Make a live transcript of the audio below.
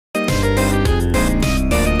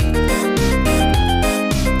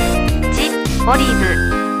Olive,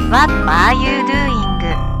 what are you doing?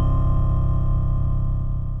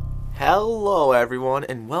 Hello everyone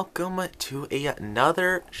and welcome to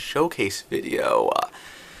another showcase video.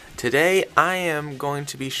 Today I am going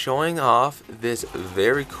to be showing off this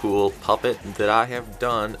very cool puppet that I have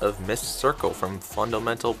done of Miss Circle from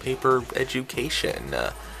Fundamental Paper Education.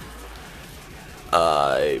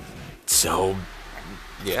 So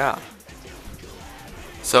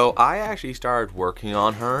I actually started working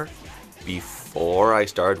on her before I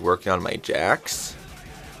started working on my Jax.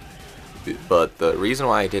 But the reason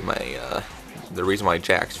why I did the reason why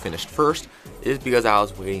Jax finished first is because I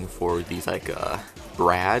was waiting for these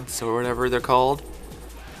Brads or whatever they're called.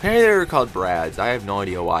 Apparently they're called Brads. I have no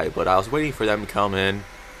idea why, but I was waiting for them to come in,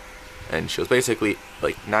 and she was basically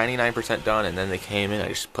like 99% done, and then they came in. I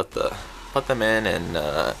just put them in,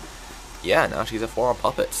 and yeah, now she's a full-on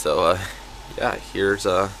puppet. So yeah, here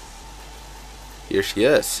she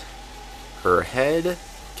is. Her head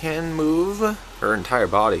can move. Her entire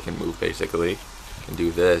body can move, basically. Can do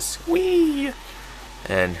this. Whee!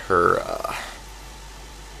 And her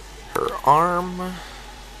arm.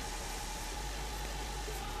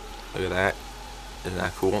 Look at that. Isn't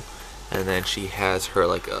that cool? And then she has her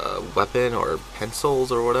weapon or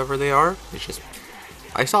pencils or whatever they are. It's just,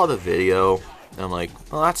 I saw the video and I'm like,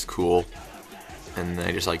 well, that's cool. And then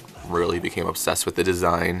I just really became obsessed with the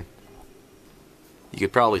design. You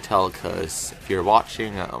could probably tell because if you're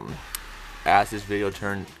watching, as this video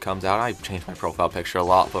comes out, I changed my profile picture a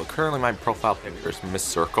lot, but currently my profile picture is Miss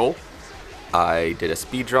Circle. I did a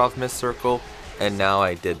speed draw of Miss Circle, and now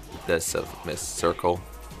I did this of Miss Circle.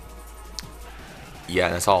 Yeah,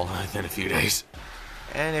 and it's all within a few days.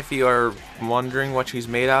 And if you are wondering what she's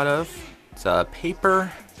made out of, it's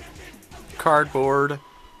paper, cardboard,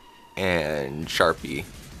 and Sharpie.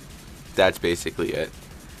 That's basically it.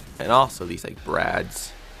 And also these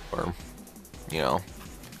Brads, or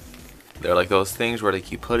they're like those things where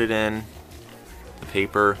you put it in the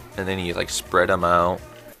paper and then you spread them out,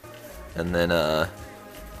 and then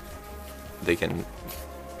they can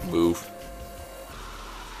move.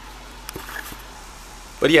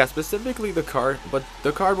 But yeah, specifically the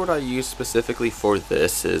cardboard I use specifically for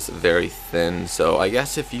this is very thin, so I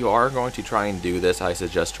guess if you are going to try and do this, I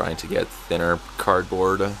suggest trying to get thinner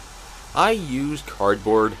cardboard. I use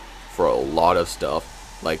cardboard for a lot of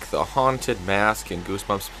stuff, like the Haunted Mask and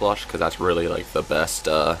Goosebumps plush, because that's really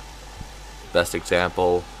the best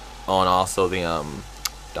example. Oh, and also the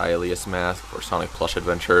Dialius mask for Sonic Plush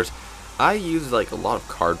Adventures. I use a lot of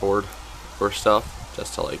cardboard for stuff,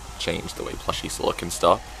 just to change the way plushies look and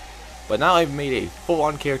stuff. But now I've made a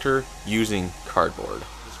full-on character using cardboard.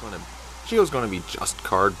 She was going to be just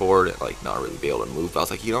cardboard and not really be able to move. I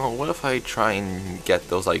was like, what if I try and get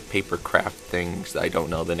those paper craft things that I don't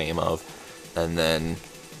know the name of, and then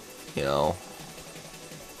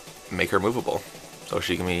make her movable so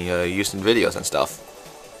she can be used in videos and stuff.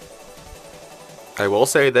 I will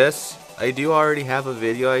say this, I do already have a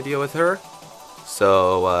video idea with her,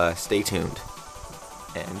 so stay tuned.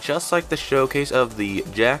 And just like the showcase of the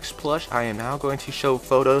Jax plush, I am now going to show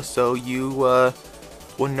photos so you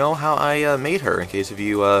will know how I made her, in case if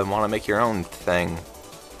you want to make your own thing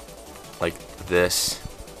like this.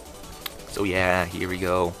 So yeah, here we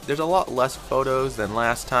go. There's a lot less photos than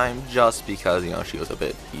last time, just because she was a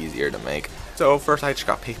bit easier to make. So first I just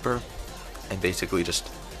got paper and basically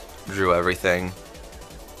just drew everything,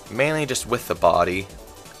 mainly just with the body.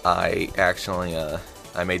 I actually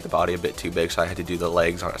I made the body a bit too big, so I had to do the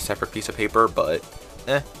legs on a separate piece of paper, but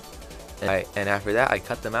and after that I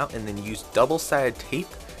cut them out and then used double-sided tape,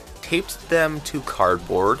 taped them to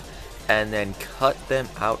cardboard, and then cut them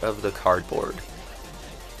out of the cardboard.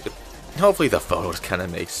 Hopefully the photos kind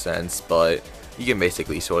of make sense, but you can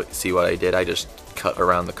basically see what I did. I just cut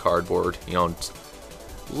around the cardboard.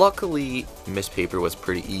 Luckily Miss Paper was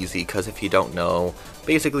pretty easy, because if you don't know,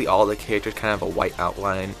 basically all the characters kind of have a white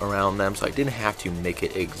outline around them, so I didn't have to make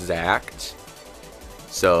it exact.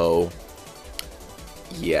 So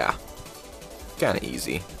yeah, kind of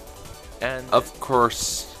easy. And of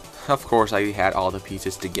course I had all the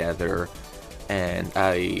pieces together, and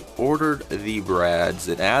I ordered the Brads,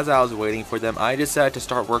 and as I was waiting for them, I decided to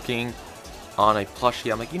start working on a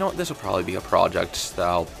plushie. I'm like, this will probably be a project that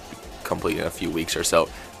I'll complete in a few weeks or so.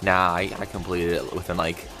 Nah, I completed it within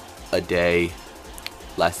a day,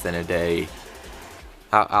 less than a day.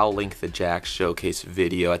 I'll link the Jax showcase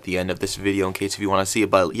video at the end of this video in case if you want to see it,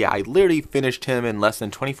 but yeah, I literally finished him in less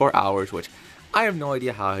than 24 hours, which I have no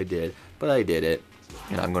idea how I did, but I did it,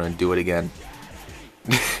 and I'm going to do it again.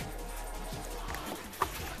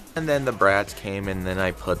 And then the Brads came, and then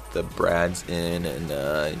I put the Brads in,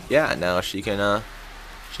 and yeah, now she can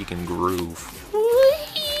she can groove.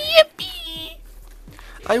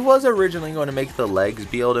 I was originally going to make the legs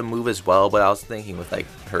be able to move as well, but I was thinking with like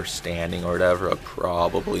her standing or whatever, I'd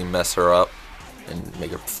probably mess her up and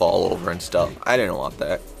make her fall over and stuff. I didn't want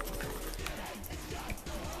that.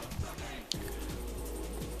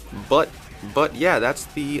 But yeah, that's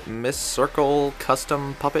the Miss Circle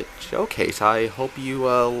custom puppet showcase. I hope you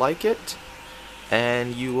like it,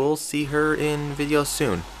 and you will see her in videos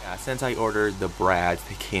soon. Yeah, since I ordered the Brads,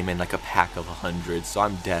 they came in like a pack of 100, so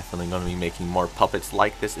I'm definitely going to be making more puppets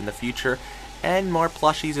like this in the future, and more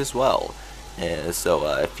plushies as well. So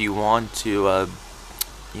if you want to,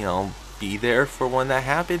 you know, be there for when that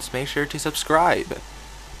happens, make sure to subscribe.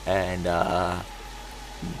 And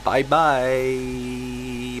bye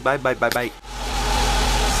bye. Bye bye bye bye.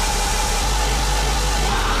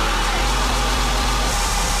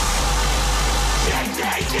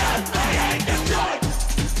 Take